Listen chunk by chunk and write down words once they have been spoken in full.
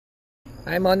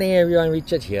Hi, morning everyone,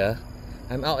 Richard here.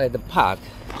 I'm out at the park.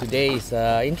 Today is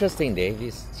an interesting day.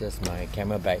 This is just my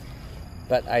camera bag,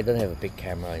 but I don't have a big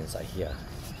camera inside here.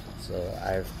 So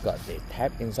I've got the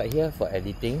tab inside here for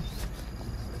editing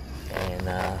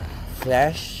and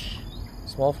flash,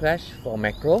 small flash for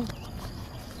macro,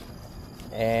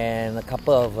 and a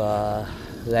couple of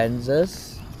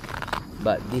lenses,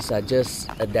 but these are just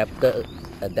adapter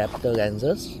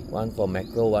lenses, one for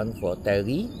macro, one for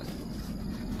tele,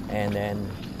 and then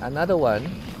another one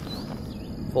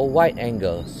for wide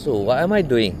angle. So what am I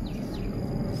doing?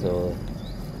 So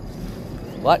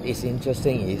what is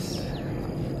interesting is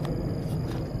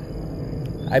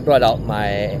I brought out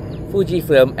my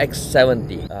Fujifilm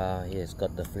X70. It's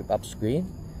got the flip up screen.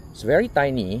 It's very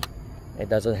tiny. It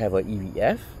doesn't have a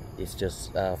EVF. It's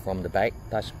just from the back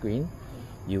touch screen.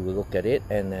 You will look at it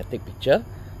and take picture.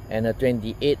 And a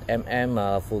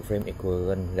 28mm full frame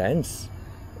equivalent lens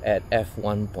at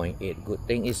f1.8. Good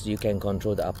thing is you can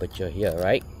control the aperture here,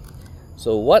 right?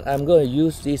 So what I'm going to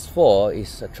use this for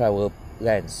is a travel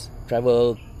lens,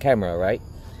 travel camera, right?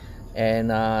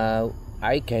 And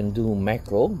I can do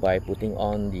macro by putting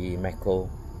on the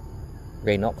macro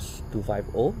Raynox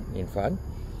 250 in front,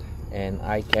 and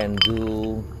I can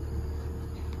do,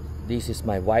 this is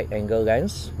my wide angle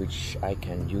lens which I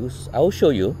can use. I'll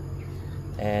show you.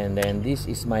 And then this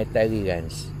is my tele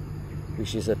lens,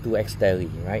 which is a 2x tele,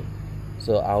 right?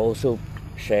 So I'll also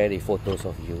share the photos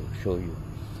of you, show you.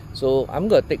 So I'm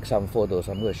gonna take some photos.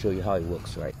 I'm gonna show you how it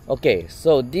works, right? Okay,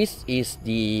 so this is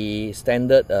the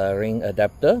standard ring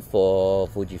adapter for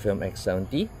Fujifilm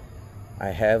X70. I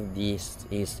have this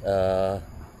is a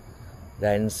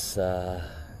lens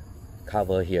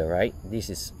cover here, right?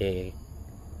 This is a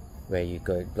where you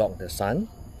could block the sun,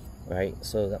 right?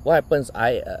 So what happens,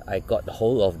 I got the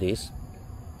whole of this.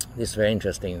 This is very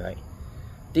interesting, right?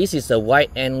 This is a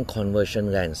wide end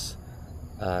conversion lens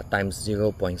times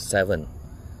 0.7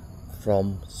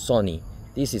 from Sony.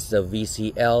 This is the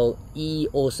VCL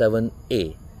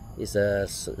E07A. It's a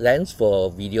lens for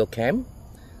video cam,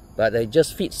 but it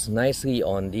just fits nicely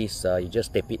on this. You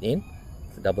just tape it in,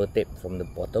 double tape from the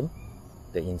bottom,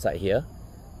 the inside here,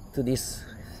 to this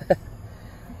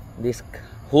this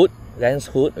hood, lens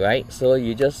hood, right? So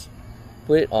you just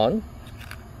put it on,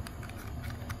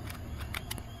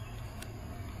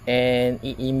 and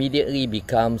it immediately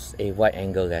becomes a wide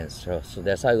angle lens. So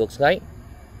that's how it looks like.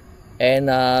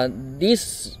 And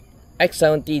this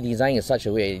X70 design in such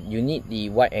a way, you need the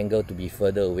wide angle to be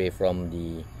further away from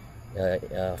the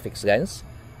fixed lens,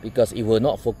 because it will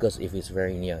not focus if it's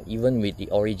very near. Even with the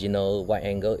original wide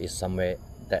angle is somewhere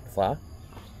that far.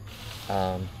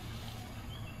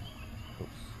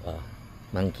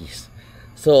 Monkeys.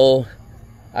 So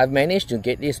I've managed to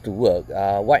get this to work,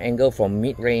 wide angle from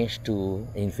mid-range to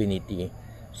infinity,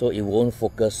 so it won't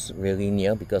focus really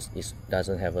near because it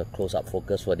doesn't have a close-up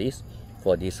focus for this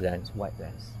lens, wide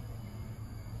lens.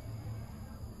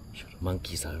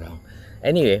 Monkeys are around.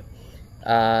 Anyway,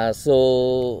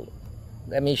 so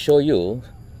let me show you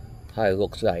how it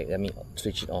looks like. Let me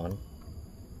switch it on.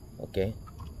 Okay,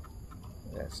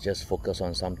 let's just focus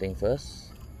on something first.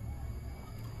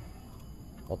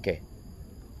 Okay,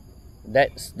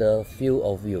 that's the field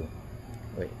of view.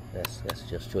 Wait, let's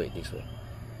just show it this way.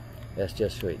 Let's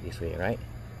just show it this way, right?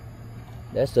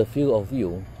 That's the field of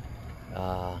view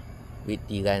with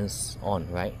the lens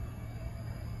on, right?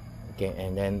 Okay,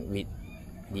 and then with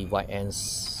the wide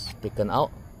ends taken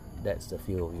out, that's the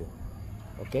field of view.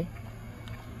 Okay,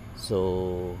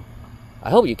 so I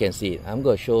hope you can see it. I'm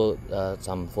going to show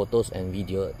some photos and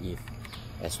video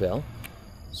as well.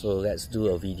 So let's do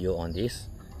a video on this.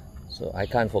 So I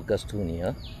can't focus too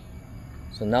near.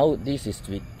 So now this is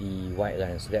with the wide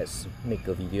lens. Let's make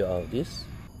a video out of this.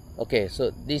 Okay, so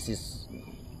this is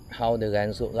how the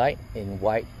lens look like in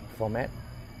wide format.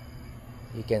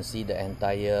 You can see the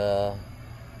entire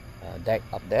deck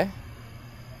up there,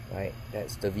 right?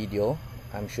 That's the video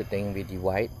I'm shooting with the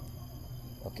wide.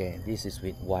 Okay, this is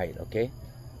with wide. Okay,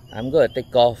 I'm gonna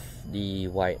take off the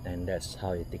wide, and that's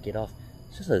how you take it off.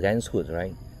 It's just a lens hood,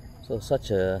 right? So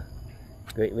such a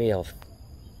great way of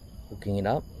hooking it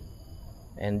up.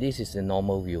 And this is the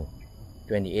normal view,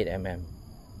 28mm.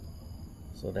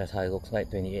 So that's how it looks like,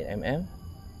 28mm,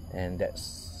 and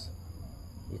that's,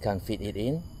 you can't fit it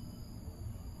in.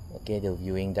 Okay, the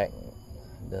viewing deck,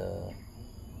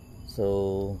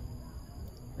 so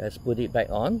let's put it back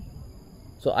on.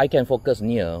 So I can focus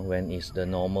near when it's the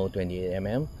normal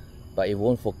 28mm, but it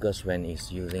won't focus when it's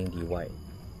using the wide.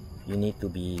 You need to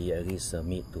be at least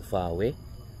mid to far away,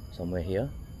 somewhere here,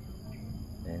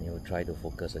 and you'll try to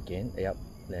focus again. Yep,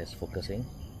 that's focusing,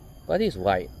 but it's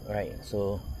wide, right?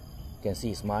 So you can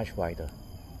see it's much wider.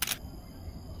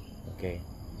 Okay,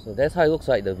 so that's how it looks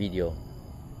like the video.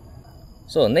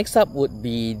 So next up would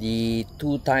be the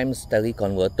 2x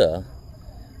teleconverter.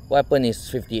 What happened is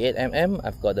 58mm.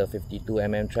 I've got a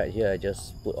 52mm thread here. I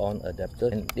just put on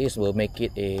adapter, and this will make it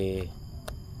a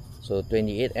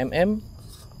 28mm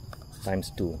times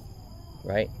 2,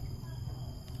 right?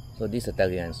 So this is a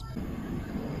tele-lens.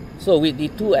 So with the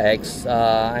 2x,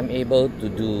 I'm able to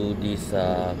do this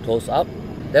close-up.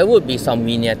 There would be some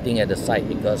vignetting at the side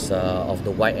because of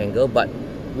the wide angle, but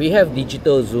we have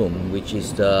digital zoom, which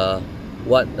is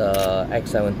what the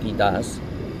X70 does.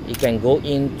 It can go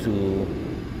into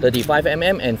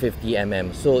 35mm and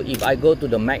 50mm. So if I go to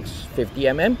the max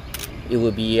 50mm, it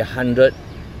will be 100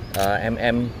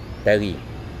 mm tele.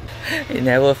 It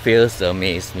never fails to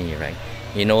amaze me, right?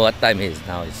 You know what time it is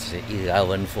now? It's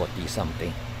 11:40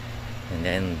 something. And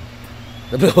then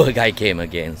the blower guy came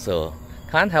again, so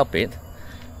can't help it.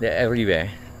 They're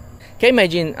everywhere. Can you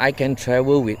imagine I can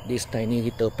travel with this tiny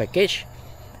little package,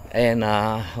 and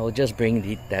I'll just bring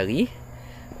the tele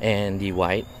and the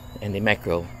wide and the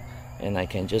macro, and I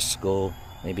can just go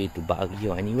maybe to Bali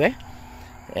or anywhere,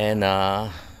 and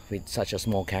with such a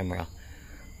small camera.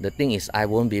 The thing is, I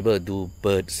won't be able to do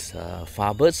birds,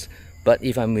 far birds, but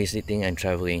if I'm visiting and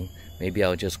traveling, maybe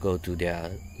I'll just go to their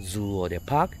zoo or their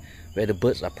park where the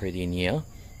birds are pretty near,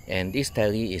 and this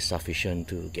tele is sufficient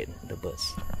to get the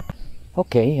birds.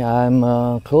 Okay, I'm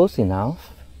close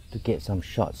enough to get some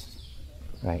shots,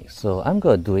 right? So I'm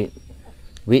gonna do it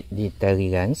with the tele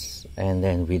lens and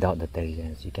then without the tele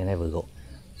lens. You can have a look.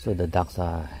 So the ducks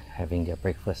are having their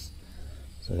breakfast.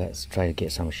 So let's try to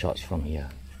get some shots from here.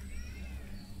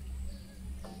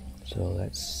 So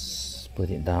let's put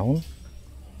it down.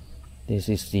 This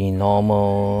is the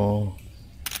normal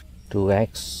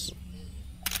 2x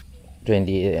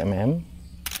 28mm.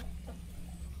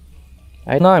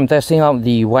 Now I'm testing out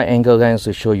the wide angle lens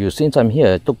to show you. Since I'm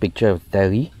here, I took picture of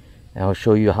tele, and I'll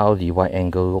show you how the wide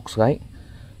angle looks like.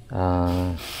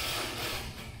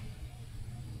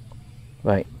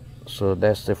 Right, so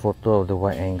that's the photo of the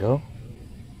wide angle,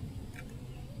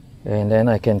 and then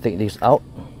I can take this out.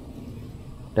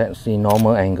 That's the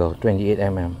normal angle,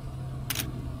 28mm.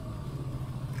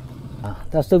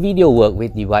 Does the video work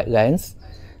with the wide lens?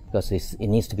 Because it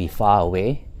needs to be far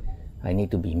away. I need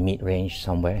to be mid-range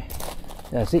somewhere.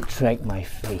 Does it track my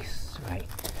face, right?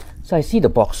 So I see the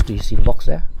box. Do you see the box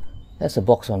there? That's the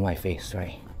box on my face,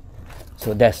 right?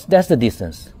 So that's the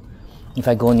distance. If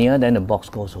I go near, then the box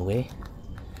goes away.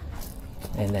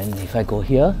 And then if I go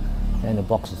here, then the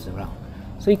box is around.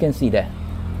 So you can see that.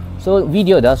 So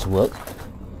video does work.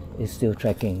 It's still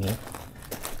tracking me.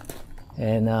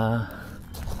 And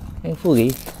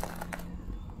thankfully,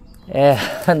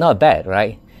 not bad,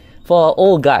 right? For an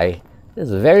old guy, this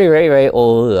is a very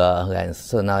old lens.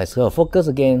 So now it's going to focus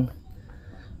again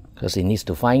because it needs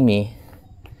to find me,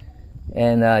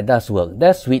 and it does work.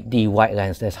 That's with the wide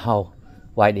lens. That's how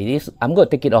wide it is. I'm going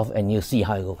to take it off and you'll see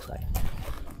how it looks like.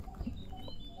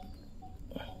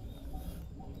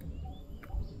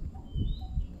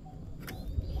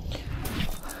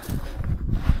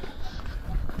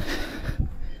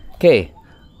 Okay,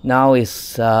 now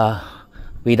it's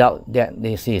without that.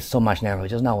 This is so much narrower.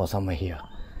 Just now was somewhere here,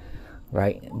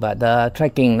 right? But the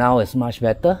tracking now is much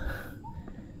better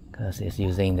because it's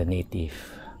using the native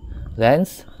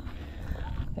lens,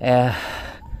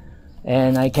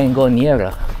 and I can go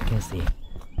nearer. You can see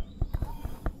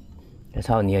that's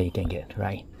how near you can get,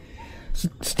 right?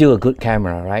 Still a good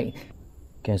camera, right?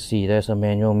 You can see there's a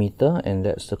manual meter, and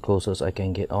that's the closest I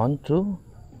can get on to.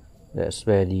 That's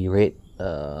where the red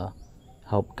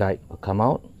help guide will come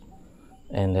out,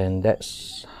 and then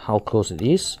that's how close it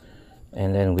is.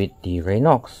 And then with the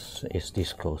Raynox, it's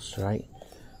this close, right?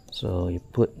 So you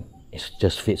put, it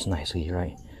just fits nicely,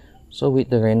 right? So with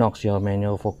the Raynox, your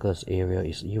manual focus area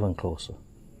is even closer,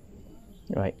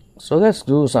 right? So let's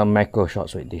do some macro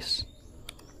shots with this.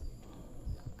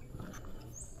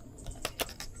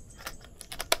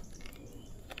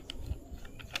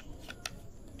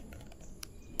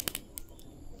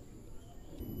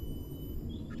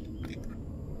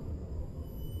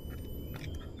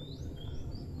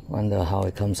 Wonder how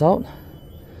it comes out.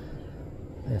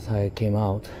 That's how it came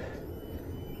out.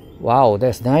 Wow,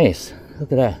 that's nice.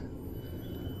 Look at that.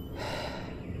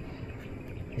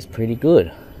 It's pretty good.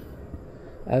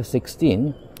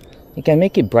 F16. You can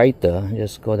make it brighter.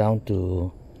 Just go down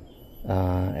to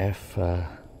F14.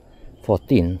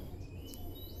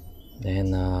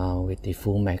 Then with the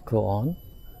full macro on,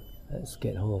 let's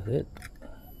get hold of it.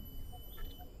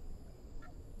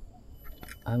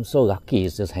 I'm so lucky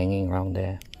it's just hanging around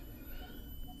there.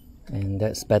 And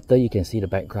that's better. You can see the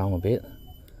background a bit.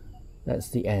 That's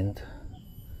the end.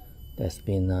 that's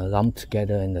been lumped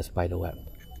together in the spider web.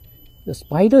 The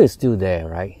spider is still there,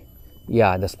 right?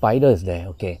 Yeah, the spider is there.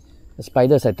 Okay, the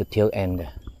spider's at the tail end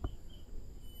there.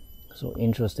 So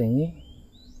interestingly,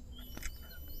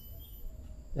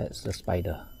 that's the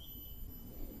spider.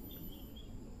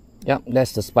 Yep,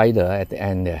 that's the spider at the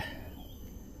end there.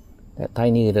 That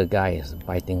tiny little guy is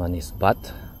biting on his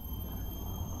butt.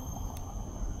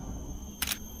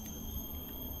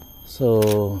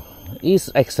 So this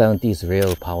X70 is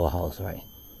real powerhouse, right?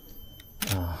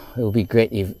 It would be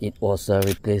great if it was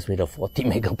replaced with a 40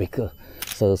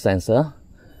 megapixel sensor,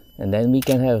 and then we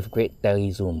can have great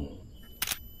tele zoom.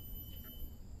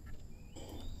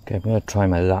 Okay, I'm gonna try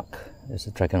my luck. There's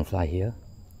a dragonfly here.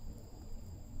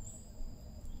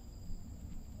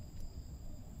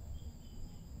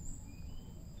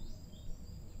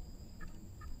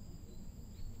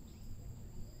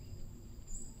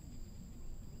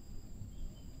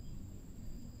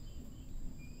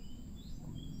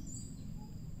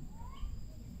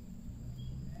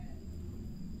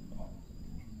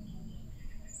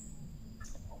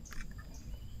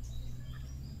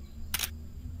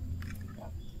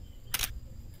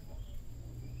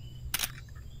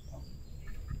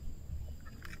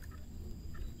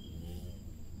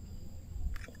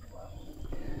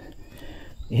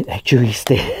 It actually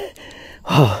stayed.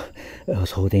 Oh, I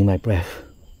was holding my breath.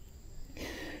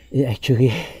 It actually,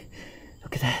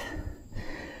 look at that.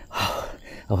 Oh,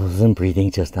 I wasn't breathing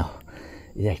just now.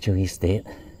 It actually stayed.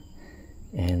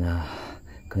 And I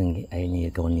need to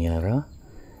go nearer.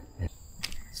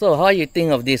 So how you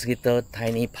think of this little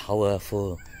tiny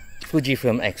powerful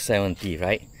Fujifilm X70,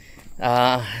 right?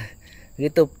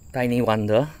 Little tiny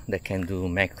wonder that can do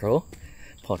macro,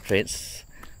 portraits,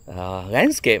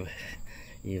 landscape,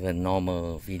 even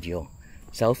normal video,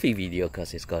 selfie video,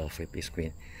 because it's got a flippy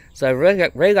screen. So I'm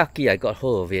very lucky I got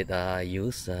hold of it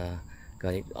used,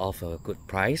 got it off a good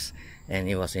price, and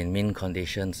it was in mint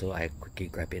condition, so I quickly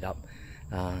grabbed it up.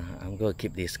 I'm going to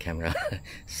keep this camera.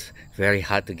 It's very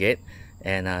hard to get,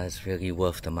 and it's really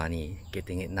worth the money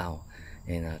getting it now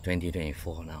in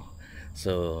 2024 now.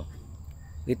 So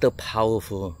little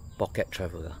powerful pocket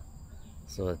traveler.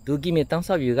 So do give me a thumbs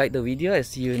up if you like the video. I'll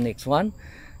see you next one.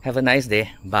 Have a nice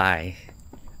day. Bye.